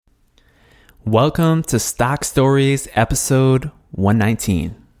Welcome to Stock Stories, episode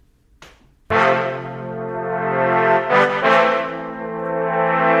 119.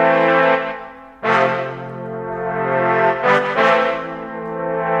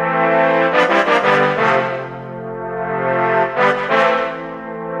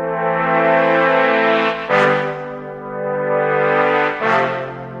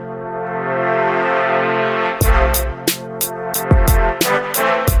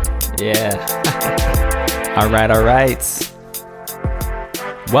 Yeah. All right.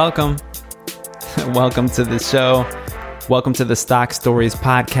 Welcome to the show. Welcome to the Stock Stories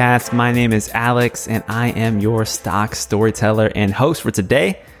podcast. My name is Alex, and I am your stock storyteller and host for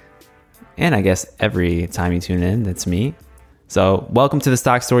today. And I guess every time you tune in, that's me. So welcome to the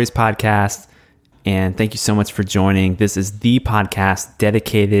Stock Stories podcast. And thank you so much for joining. This is the podcast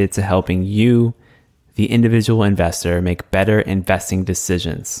dedicated to helping you, the individual investor, make better investing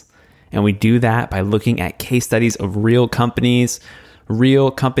decisions. And we do that by looking at case studies of real companies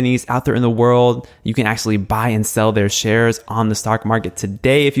out there in the world. You can actually buy and sell their shares on the stock market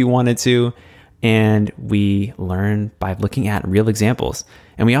today if you wanted to. And we learn by looking at real examples.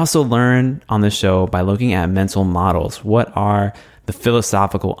 And we also learn on the show by looking at mental models. What are the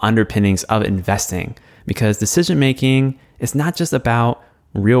philosophical underpinnings of investing? Because decision making is not just about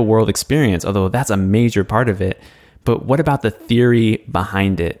real world experience, although that's a major part of it. But what about the theory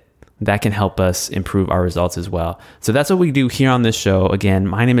behind it? That can help us improve our results as well. So that's what we do here on this show. Again,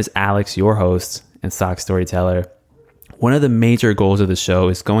 my name is Alex, your host and stock storyteller. One of the major goals of the show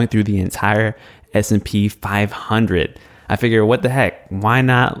is going through the entire S&P 500. I figure, what the heck? Why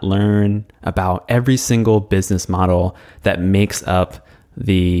not learn about every single business model that makes up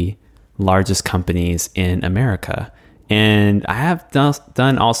the largest companies in America? And I have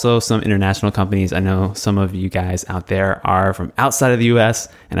done also some international companies. I know some of you guys out there are from outside of the US,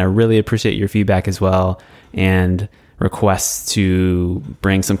 and I really appreciate your feedback as well, and requests to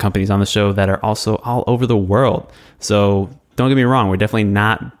bring some companies on the show that are also all over the world. So don't get me wrong, we're definitely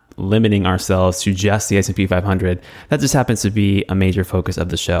not limiting ourselves to just the S&P 500. That just happens to be a major focus of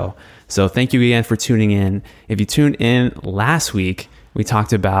the show. So thank you again for tuning in. If you tuned in last week, we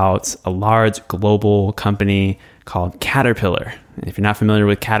talked about a large global company called Caterpillar. And if you're not familiar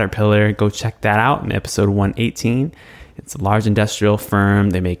with Caterpillar, go check that out in episode 118. It's a large industrial firm.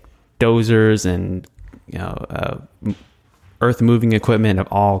 They make dozers and earth moving equipment of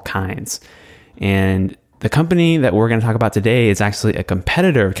all kinds. And the company that we're going to talk about today is actually a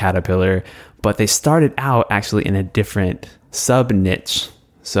competitor of Caterpillar, but they started out actually in a different sub niche.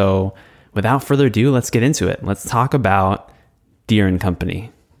 So without further ado, let's get into it. Let's talk about Deere &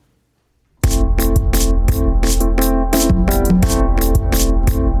 Company.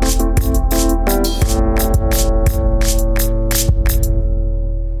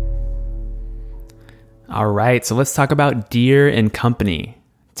 All right, so let's talk about Deere & Company.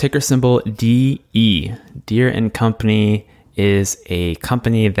 Ticker symbol DE. Deere & Company is a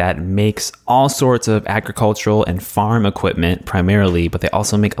company that makes all sorts of agricultural and farm equipment primarily, but they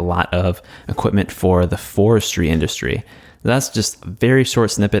also make a lot of equipment for the forestry industry. That's just a very short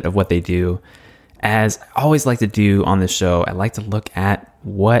snippet of what they do. As I always like to do on this show, I like to look at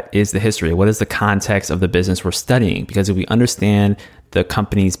what is the history, what is the context of the business we're studying, because if we understand the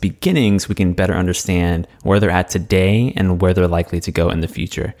company's beginnings, we can better understand where they're at today and where they're likely to go in the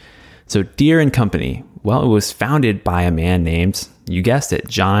future. So Deere & Company, well, it was founded by a man named, you guessed it,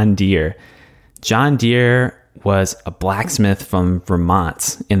 John Deere. John Deere was a blacksmith from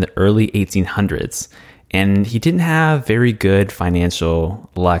Vermont in the early 1800s. And he didn't have very good financial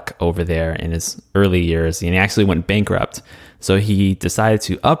luck over there in his early years. And he actually went bankrupt. So he decided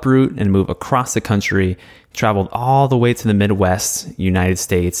to uproot and move across the country, traveled all the way to the Midwest, United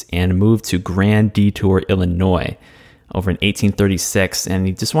States, and moved to Grand Detour, Illinois over in 1836. And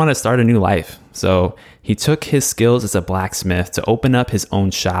he just wanted to start a new life. So he took his skills as a blacksmith to open up his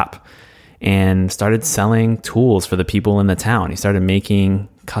own shop and started selling tools for the people in the town. He started making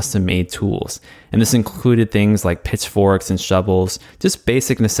custom-made tools. And this included things like pitchforks and shovels, just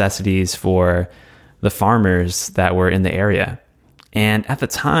basic necessities for the farmers that were in the area. And at the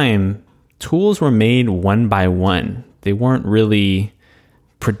time, tools were made one by one. They weren't really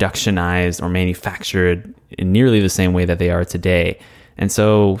productionized or manufactured in nearly the same way that they are today. And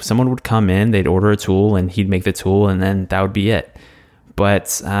so someone would come in, they'd order a tool, and he'd make the tool, and then that would be it.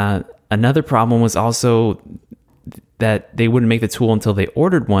 But another problem was also that they wouldn't make the tool until they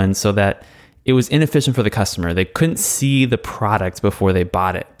ordered one, so that it was inefficient for the customer. They couldn't see the product before they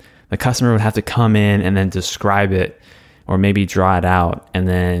bought it. The customer would have to come in and then describe it or maybe draw it out, and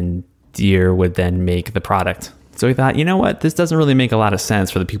then Deere would then make the product. So he thought, you know what, this doesn't really make a lot of sense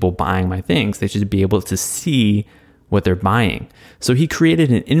for the people buying my things. They should be able to see what they're buying. So he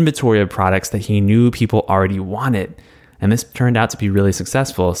created an inventory of products that he knew people already wanted. And this turned out to be really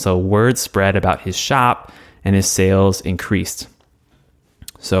successful. So word spread about his shop and his sales increased.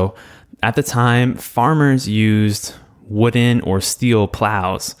 So at the time, farmers used wooden or steel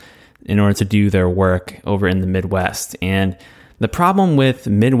plows in order to do their work over in the Midwest. And the problem with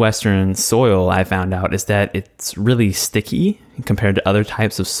Midwestern soil, I found out, is that it's really sticky compared to other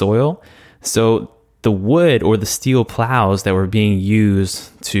types of soil. So the wood or the steel plows that were being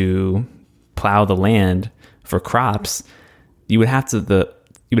used to plow the land for crops, you would have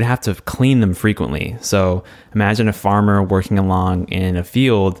to clean them frequently. So imagine a farmer working along in a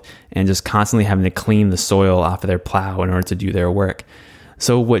field and just constantly having to clean the soil off of their plow in order to do their work.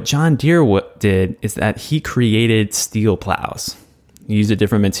 So what John Deere did is that he created steel plows. He used a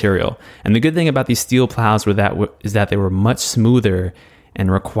different material. And the good thing about these steel plows is that they were much smoother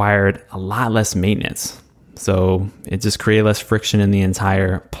and required a lot less maintenance. So it just created less friction in the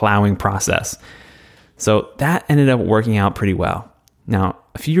entire plowing process. So that ended up working out pretty well. Now,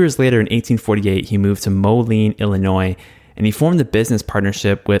 a few years later in 1848, he moved to Moline, Illinois, and he formed a business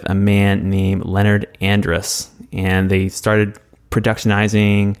partnership with a man named Leonard Andrus. And they started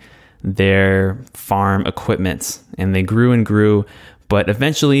productionizing their farm equipment, and they grew and grew, but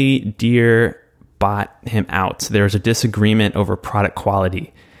eventually Deere bought him out. There was a disagreement over product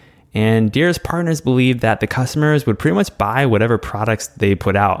quality, and Deere's partners believed that the customers would pretty much buy whatever products they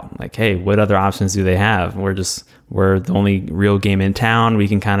put out. Like, hey, what other options do they have? We're the only real game in town. We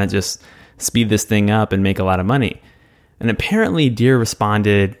can kind of just speed this thing up and make a lot of money. And apparently Deere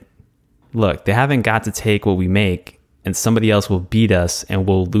responded, look, they haven't got to take what we make, and somebody else will beat us and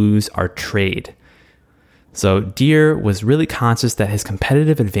we'll lose our trade. So Deere was really conscious that his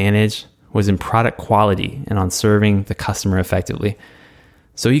competitive advantage was in product quality and on serving the customer effectively.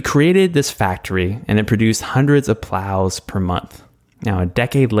 So he created this factory, and it produced hundreds of plows per month. Now, a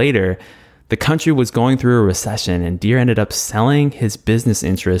decade later, the country was going through a recession, and Deere ended up selling his business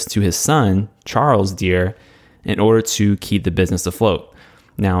interest to his son, Charles Deere, in order to keep the business afloat.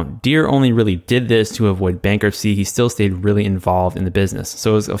 Now, Deere only really did this to avoid bankruptcy. He still stayed really involved in the business.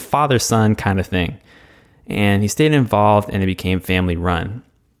 So it was a father-son kind of thing. And he stayed involved, and it became family run.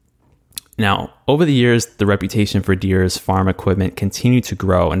 Now, over the years, the reputation for Deere's farm equipment continued to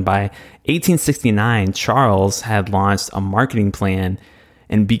grow. And by 1869, Charles had launched a marketing plan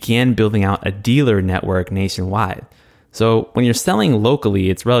and began building out a dealer network nationwide. So when you're selling locally,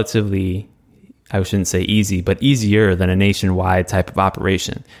 it's relatively, I shouldn't say easy, but easier than a nationwide type of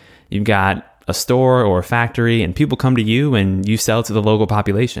operation. You've got a store or a factory, and people come to you and you sell to the local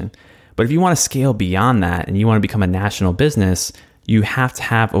population. But if you want to scale beyond that and you want to become a national business, you have to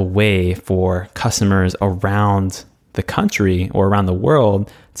have a way for customers around the country or around the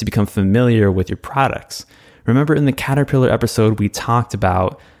world to become familiar with your products. Remember in the Caterpillar episode, we talked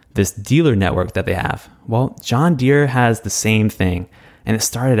about this dealer network that they have. Well, John Deere has the same thing, and it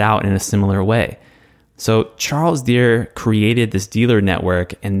started out in a similar way. So Charles Deere created this dealer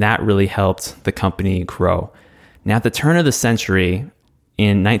network, and that really helped the company grow. Now, at the turn of the century,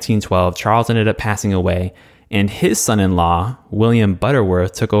 in 1912, Charles ended up passing away, and his son-in-law, William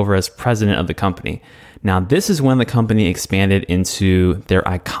Butterworth, took over as president of the company. Now, this is when the company expanded into their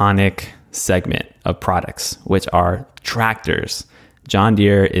iconic segment of products, which are tractors. John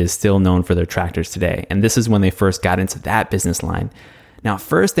Deere is still known for their tractors today, and this is when they first got into that business line. Now,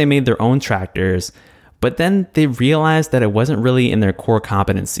 first they made their own tractors, but then they realized that it wasn't really in their core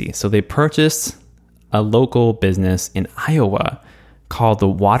competency. So they purchased a local business in Iowa called the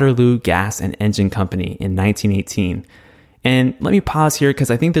Waterloo Gas and Engine Company in 1918. And let me pause here because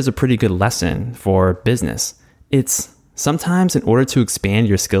I think there's a pretty good lesson for business. It's sometimes in order to expand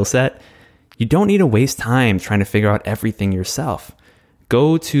your skill set, you don't need to waste time trying to figure out everything yourself.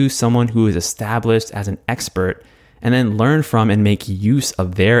 Go to someone who is established as an expert and then learn from and make use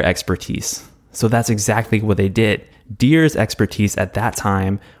of their expertise. So that's exactly what they did. Deere's expertise at that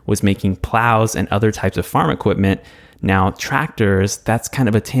time was making plows and other types of farm equipment. Now, tractors, that's kind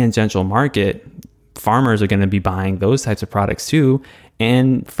of a tangential market. Farmers are going to be buying those types of products too.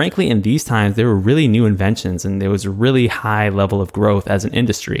 And frankly, in these times, there were really new inventions and there was a really high level of growth as an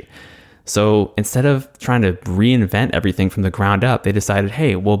industry. So instead of trying to reinvent everything from the ground up, they decided,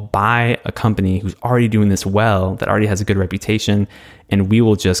 hey, we'll buy a company who's already doing this well, that already has a good reputation, and we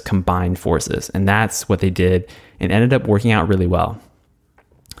will just combine forces. And that's what they did, and ended up working out really well.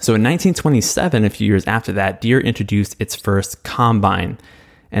 So in 1927, a few years after that, Deere introduced its first combine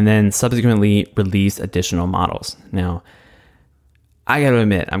and then subsequently released additional models. Now, I got to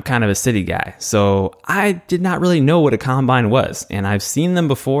admit, I'm kind of a city guy, so I did not really know what a combine was. And I've seen them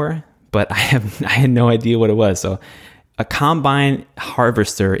before, but I had no idea what it was. So a combine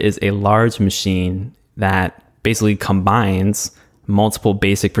harvester is a large machine that basically combines multiple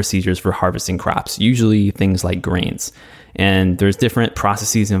basic procedures for harvesting crops, usually things like grains. And there's different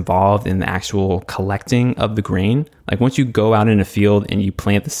processes involved in the actual collecting of the grain. Like once you go out in a field and you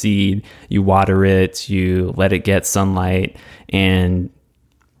plant the seed, you water it, you let it get sunlight, and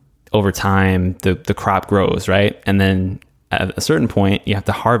over time the crop grows, right? And then at a certain point, you have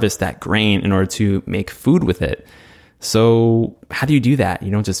to harvest that grain in order to make food with it. So how do you do that?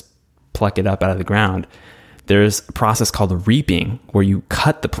 You don't just pluck it up out of the ground. There's a process called reaping, where you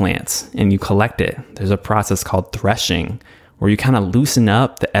cut the plants and you collect it. There's a process called threshing, where you kind of loosen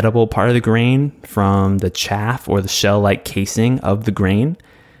up the edible part of the grain from the chaff or the shell-like casing of the grain.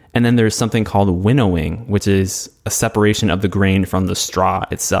 And then there's something called winnowing, which is a separation of the grain from the straw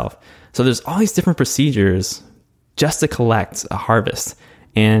itself. So there's all these different procedures just to collect a harvest.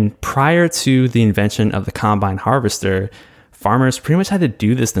 And prior to the invention of the combine harvester, farmers pretty much had to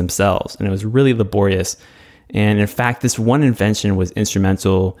do this themselves, and it was really laborious. And in fact, this one invention was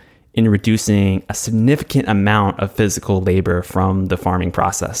instrumental in reducing a significant amount of physical labor from the farming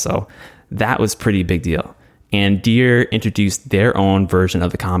process. So that was pretty big deal. And Deere introduced their own version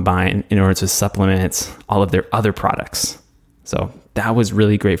of the combine in order to supplement all of their other products. So that was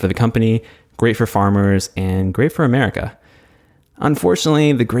really great for the company, great for farmers, and great for America.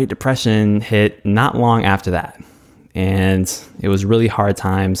 Unfortunately, the Great Depression hit not long after that. And it was really hard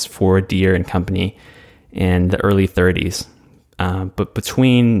times for Deere and company in the early 30s. But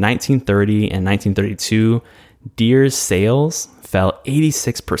between 1930 and 1932, Deere's sales fell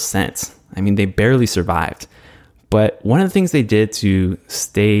 86%. I mean, they barely survived. But one of the things they did to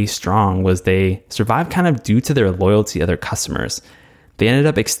stay strong was they survived kind of due to their loyalty of their customers. They ended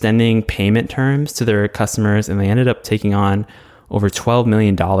up extending payment terms to their customers, and they ended up taking on over $12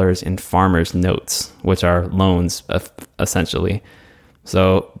 million in farmers' notes, which are loans, essentially.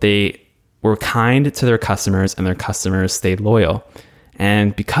 So they were kind to their customers, and their customers stayed loyal.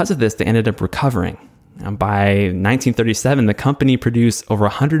 And because of this, they ended up recovering. And by 1937, the company produced over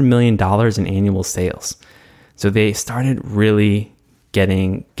 $100 million in annual sales. So they started really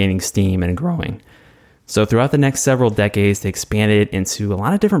gaining steam and growing. So throughout the next several decades, they expanded into a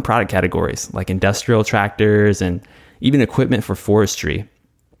lot of different product categories, like industrial tractors and even equipment for forestry.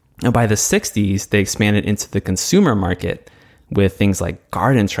 And by the 60s, they expanded into the consumer market with things like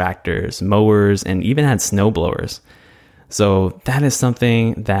garden tractors, mowers, and even had snow blowers. So that is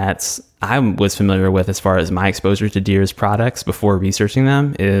something that I was familiar with as far as my exposure to Deere's products before researching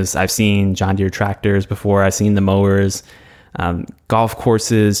them. Is I've seen John Deere tractors before, I've seen the mowers. Golf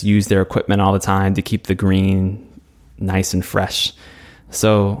courses use their equipment all the time to keep the green nice and fresh.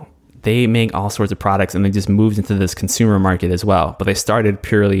 So they make all sorts of products, and they just moved into this consumer market as well. But they started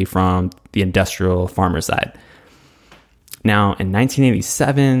purely from the industrial farmer side. Now, in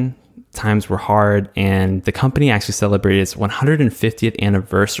 1987, times were hard, and the company actually celebrated its 150th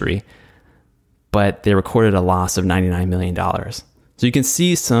anniversary, but they recorded a loss of $99 million. So you can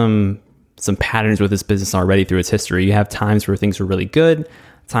see some patterns with this business already through its history. You have times where things are really good,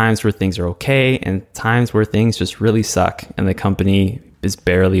 times where things are okay, and times where things just really suck, and the company is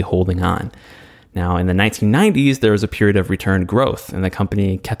barely holding on. Now, in the 1990s, there was a period of returned growth, and the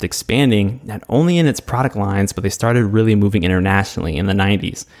company kept expanding not only in its product lines, but they started really moving internationally in the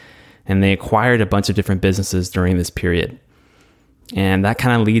 90s. And they acquired a bunch of different businesses during this period. And that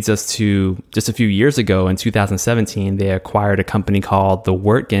kind of leads us to just a few years ago in 2017, they acquired a company called the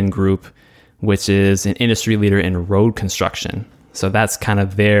Wirtgen Group, which is an industry leader in road construction. So that's kind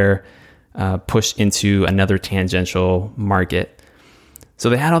of their push into another tangential market. So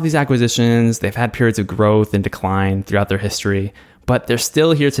they had all these acquisitions, they've had periods of growth and decline throughout their history, but they're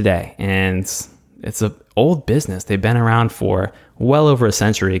still here today. And it's an old business. They've been around for well over a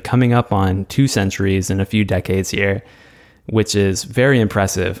century, coming up on 2 centuries in a few decades here, which is very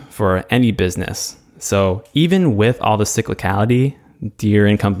impressive for any business. So even with all the cyclicality,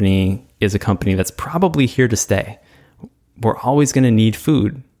 Deere & Company is a company that's probably here to stay. We're always going to need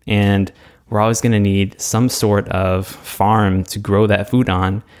food, and we're always going to need some sort of farm to grow that food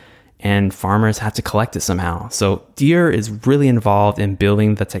on, and farmers have to collect it somehow. So Deere is really involved in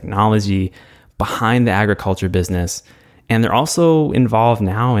building the technology behind the agriculture business. And they're also involved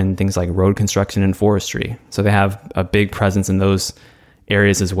now in things like road construction and forestry. So they have a big presence in those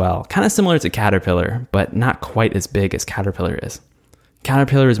areas as well. Kind of similar to Caterpillar, but not quite as big as Caterpillar is.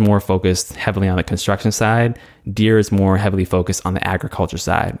 Caterpillar is more focused heavily on the construction side. Deere is more heavily focused on the agriculture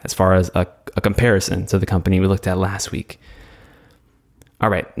side, as far as a comparison to the company we looked at last week. All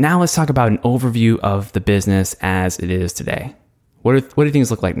right, now let's talk about an overview of the business as it is today. What do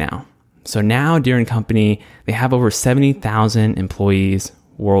things look like now? So now Deere & Company, they have over 70,000 employees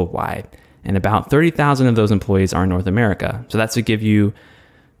worldwide, and about 30,000 of those employees are in North America. So that's to give you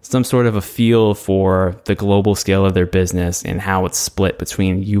some sort of a feel for the global scale of their business and how it's split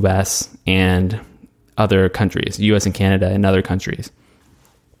between US and other countries, US and Canada and other countries.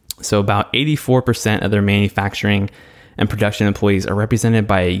 So about 84% of their manufacturing and production employees are represented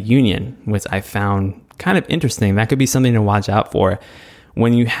by a union, which I found kind of interesting. That could be something to watch out for.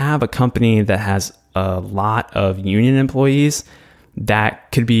 When you have a company that has a lot of union employees,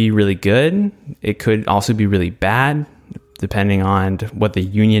 that could be really good. It could also be really bad, depending on what the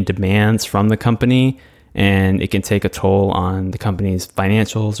union demands from the company, and it can take a toll on the company's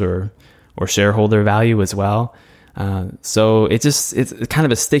financials or shareholder value as well. So it's kind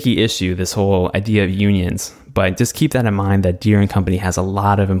of a sticky issue, this whole idea of unions. But just keep that in mind that Deere & Company has a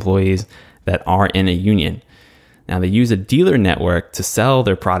lot of employees that are in a union. Now, they use a dealer network to sell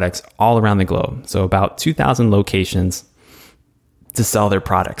their products all around the globe. So about 2,000 locations to sell their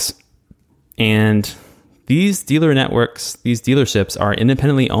products. And these dealer networks, these dealerships are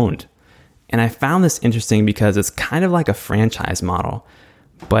independently owned. And I found this interesting because it's kind of like a franchise model.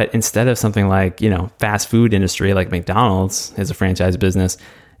 But instead of something like, fast food industry like McDonald's is a franchise business,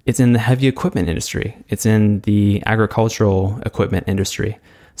 it's in the heavy equipment industry. It's in the agricultural equipment industry.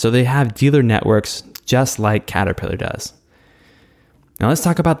 So they have dealer networks just like Caterpillar does. Now let's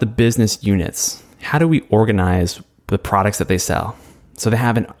talk about the business units. How do we organize the products that they sell? So they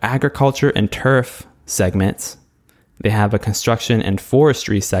have an agriculture and turf segment. They have a construction and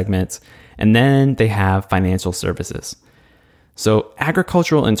forestry segment. And then they have financial services. So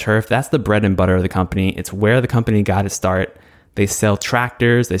agricultural and turf, that's the bread and butter of the company. It's where the company got its start. They sell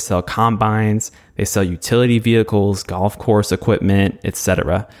tractors, they sell combines, they sell utility vehicles, golf course equipment,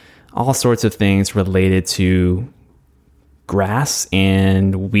 etc. All sorts of things related to grass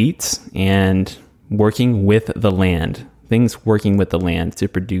and wheat and working with the land. Things working with the land to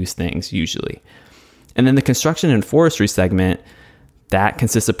produce things usually. And then the construction and forestry segment, that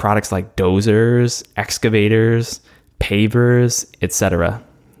consists of products like dozers, excavators, pavers, etc.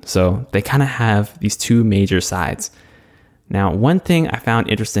 So they kind of have these two major sides. Now, one thing I found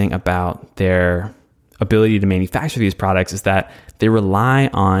interesting about their ability to manufacture these products is that they rely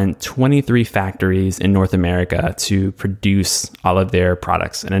on 23 factories in North America to produce all of their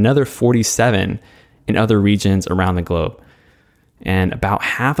products, and another 47 in other regions around the globe. And about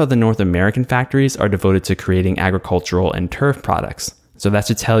half of the North American factories are devoted to creating agricultural and turf products. So that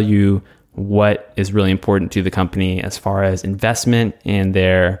should tell you what is really important to the company as far as investment in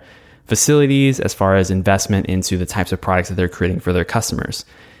their facilities, as far as investment into the types of products that they're creating for their customers.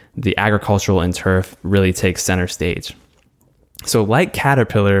 The agricultural and turf really takes center stage. So like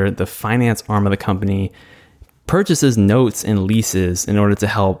Caterpillar, the finance arm of the company purchases notes and leases in order to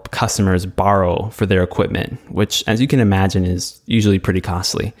help customers borrow for their equipment, which, as you can imagine, is usually pretty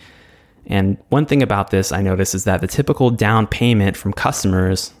costly. And one thing about this I noticed is that the typical down payment from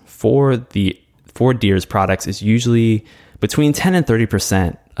customers for Deere's products is usually between 10 and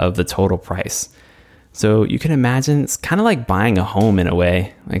 30% of the total price. So you can imagine it's kind of like buying a home in a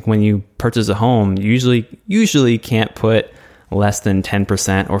way. Like when you purchase a home, you usually can't put less than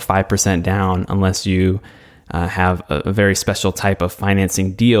 10% or 5% down unless you have a very special type of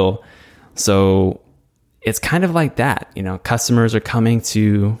financing deal. So it's kind of like that. Customers are coming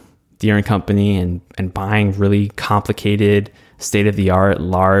to Deere & Company and buying really complicated, state-of-the-art,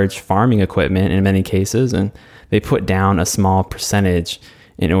 large farming equipment in many cases, and they put down a small percentage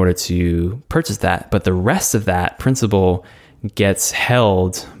in order to purchase that. But the rest of that principal gets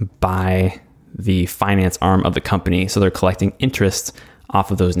held by the finance arm of the company. So they're collecting interest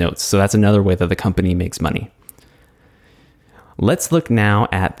off of those notes. So that's another way that the company makes money. Let's look now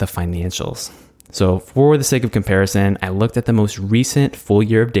at the financials. So for the sake of comparison, I looked at the most recent full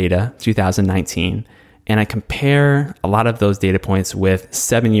year of data, 2019, and I compare a lot of those data points with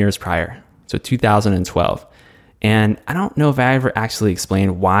 7 years prior, so 2012. And I don't know if I ever actually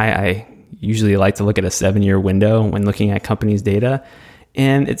explained why I usually like to look at a 7-year window when looking at companies' data.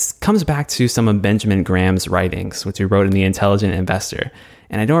 And it comes back to some of Benjamin Graham's writings, which he wrote in The Intelligent Investor.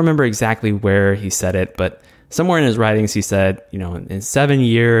 And I don't remember exactly where he said it, but somewhere in his writings he said, in 7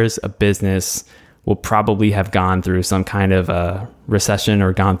 years, a business will probably have gone through some kind of a recession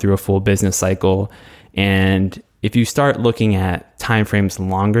or gone through a full business cycle. And if you start looking at timeframes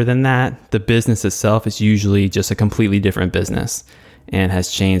longer than that, the business itself is usually just a completely different business and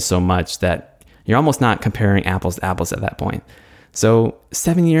has changed so much that you're almost not comparing apples to apples at that point. So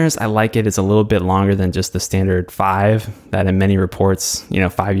 7 years, I like it. It's a little bit longer than just the standard 5 that in many reports,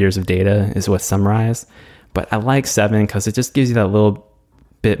 5 years of data is what's summarized. But I like 7 because it just gives you that little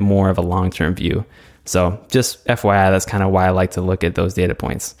bit more of a long-term view. So just FYI, that's kind of why I like to look at those data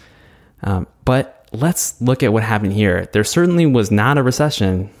points. But let's look at what happened here. There certainly was not a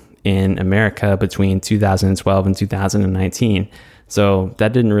recession in America between 2012 and 2019. So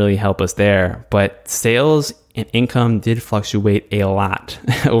that didn't really help us there. But sales and income did fluctuate a lot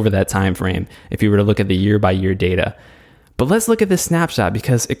over that time frame if you were to look at the year-by-year data. But let's look at this snapshot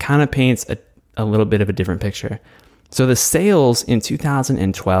because it kind of paints a little bit of a different picture. So the sales in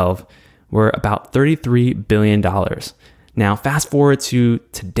 2012 were about $33 billion. Now, fast forward to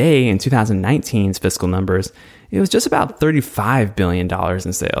today in 2019's fiscal numbers, it was just about $35 billion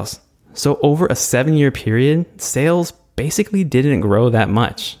in sales. So over a 7-year period, sales basically didn't grow that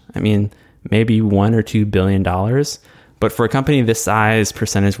much. I mean, maybe $1 or $2 billion. But for a company this size,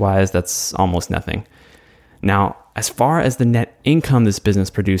 percentage-wise, that's almost nothing. Now, as far as the net income this business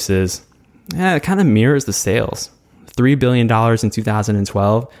produces, it kind of mirrors the sales. $3 billion in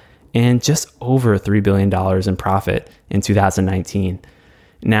 2012 and just over $3 billion in profit in 2019.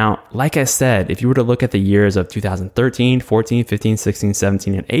 Now, like I said, if you were to look at the years of 2013, 14, 15, 16,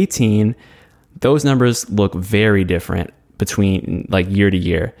 17, and 18, those numbers look very different between like year to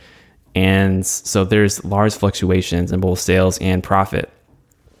year. And so there's large fluctuations in both sales and profit.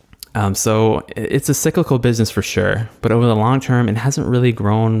 So it's a cyclical business for sure, but over the long term, it hasn't really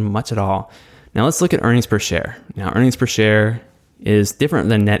grown much at all. Now let's look at earnings per share. Now earnings per share is different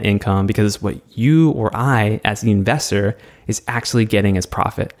than net income because it's what you or I, as the investor, is actually getting as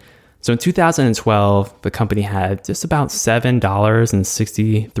profit. So in 2012, the company had just about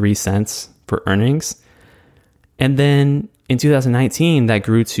 $7.63 for earnings. And then in 2019, that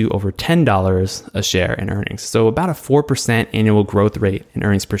grew to over $10 a share in earnings. So about a 4% annual growth rate in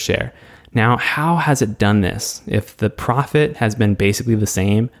earnings per share. Now, how has it done this? If the profit has been basically the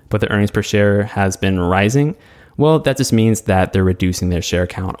same, but the earnings per share has been rising, well, that just means that they're reducing their share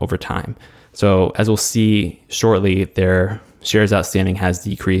count over time. So as we'll see shortly, their shares outstanding has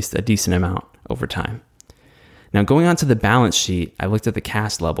decreased a decent amount over time. Now, going on to the balance sheet, I looked at the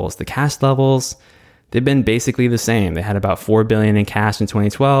cash levels. The cash levels, they've been basically the same. They had about $4 billion in cash in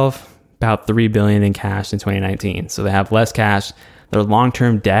 2012, about $3 billion in cash in 2019. So they have less cash. Their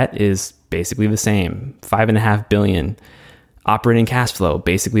long-term debt is basically the same, $5.5 billion. Operating cash flow,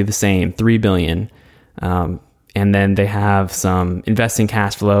 basically the same, $3 billion. And then they have some investing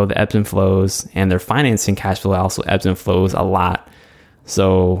cash flow, the ebbs and flows, and their financing cash flow also ebbs and flows a lot.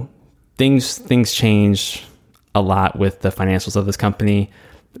 So things change a lot with the financials of this company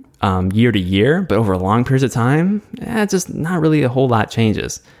year to year, but over long periods of time, just not really a whole lot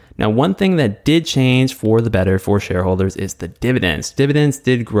changes. Now, one thing that did change for the better for shareholders is the dividends. Dividends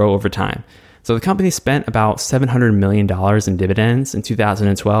did grow over time. So the company spent about $700 million in dividends in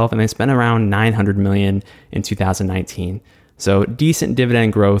 2012, and they spent around $900 million in 2019. So decent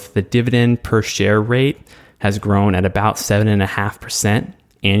dividend growth. The dividend per share rate has grown at about 7.5%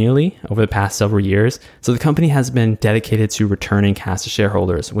 annually over the past several years. So the company has been dedicated to returning cash to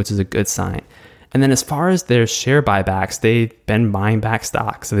shareholders, which is a good sign. And then as far as their share buybacks, they've been buying back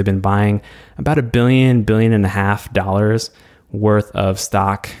stock. So they've been buying about $1 billion, $1.5 billion worth of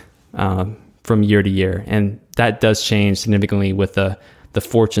stock from year to year. And that does change significantly with the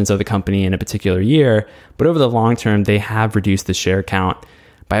fortunes of the company in a particular year. But over the long term, they have reduced the share count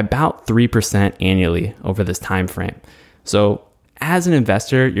by about 3% annually over this time frame. So as an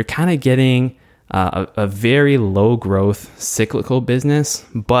investor, you're kind of getting a very low growth cyclical business,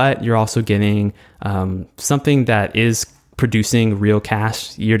 but you're also getting something that is producing real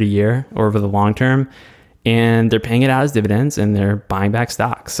cash year to year or over the long term, and they're paying it out as dividends and they're buying back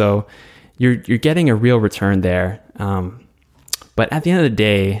stock. So you're getting a real return there. But at the end of the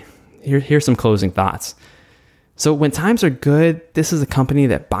day, here's some closing thoughts. So when times are good, this is a company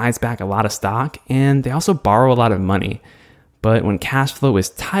that buys back a lot of stock and they also borrow a lot of money. But when cash flow is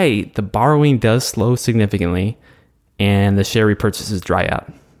tight, the borrowing does slow significantly and the share repurchases dry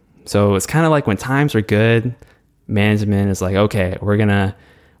up. So it's kind of like when times are good, management is like, okay, we're gonna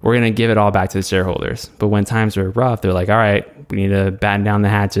give it all back to the shareholders. But when times are rough, they're like, all right, we need to batten down the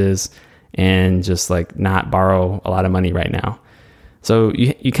hatches and just like not borrow a lot of money right now. So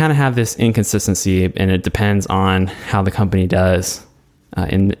you kind of have this inconsistency, and it depends on how the company does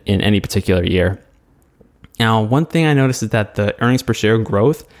in any particular year. Now, one thing I noticed is that the earnings per share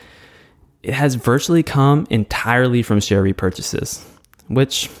growth, it has virtually come entirely from share repurchases,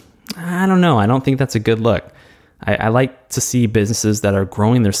 which I don't know. I don't think that's a good look. I like to see businesses that are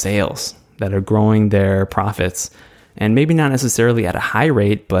growing their sales, that are growing their profits, and maybe not necessarily at a high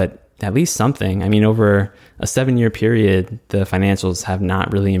rate, but at least something. I mean, over a 7-year period, the financials have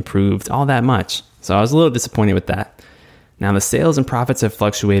not really improved all that much. So I was a little disappointed with that. Now, the sales and profits have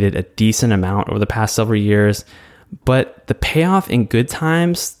fluctuated a decent amount over the past several years, but the payoff in good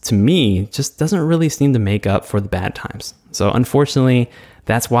times, to me, just doesn't really seem to make up for the bad times. So unfortunately,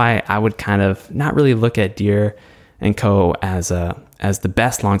 that's why I would kind of not really look at Deere & Co. as the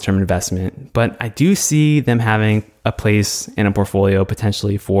best long-term investment, but I do see them having a place in a portfolio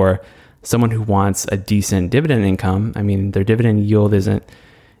potentially for someone who wants a decent dividend income. I mean, their dividend yield isn't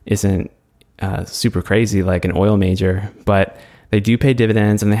super crazy like an oil major, but they do pay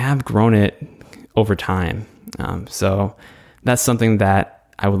dividends and they have grown it over time. So that's something that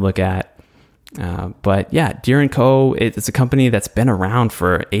I would look at. But yeah, Deere & Co., it's a company that's been around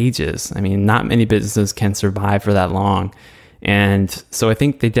for ages. I mean, not many businesses can survive for that long. And so I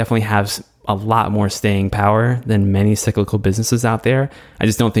think they definitely have a lot more staying power than many cyclical businesses out there. I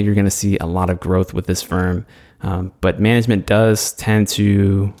just don't think you're going to see a lot of growth with this firm. But management does tend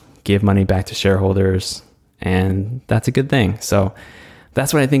to give money back to shareholders, and that's a good thing. So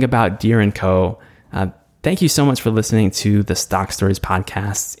that's what I think about Deere & Co. Thank you so much for listening to the Stock Stories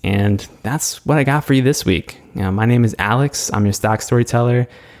podcast. And that's what I got for you this week. My name is Alex. I'm your stock storyteller.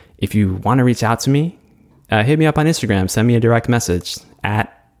 If you want to reach out to me, hit me up on Instagram. Send me a direct message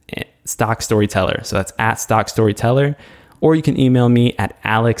at Stock Storyteller. So that's at Stock Storyteller. Or you can email me at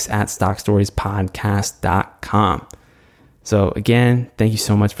alex@stockstoriespodcast.com. So again, thank you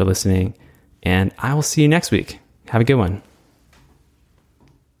so much for listening. And I will see you next week. Have a good one.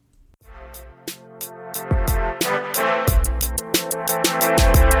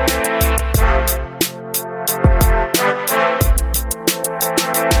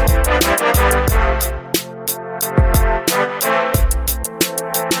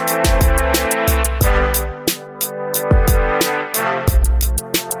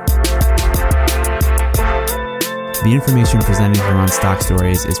 The information presented here on Stock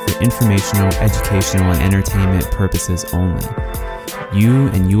Stories is for informational, educational, and entertainment purposes only. You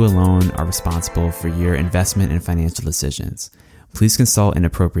and you alone are responsible for your investment and financial decisions. Please consult an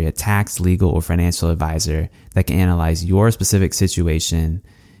appropriate tax, legal, or financial advisor that can analyze your specific situation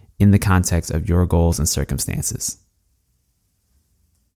in the context of your goals and circumstances.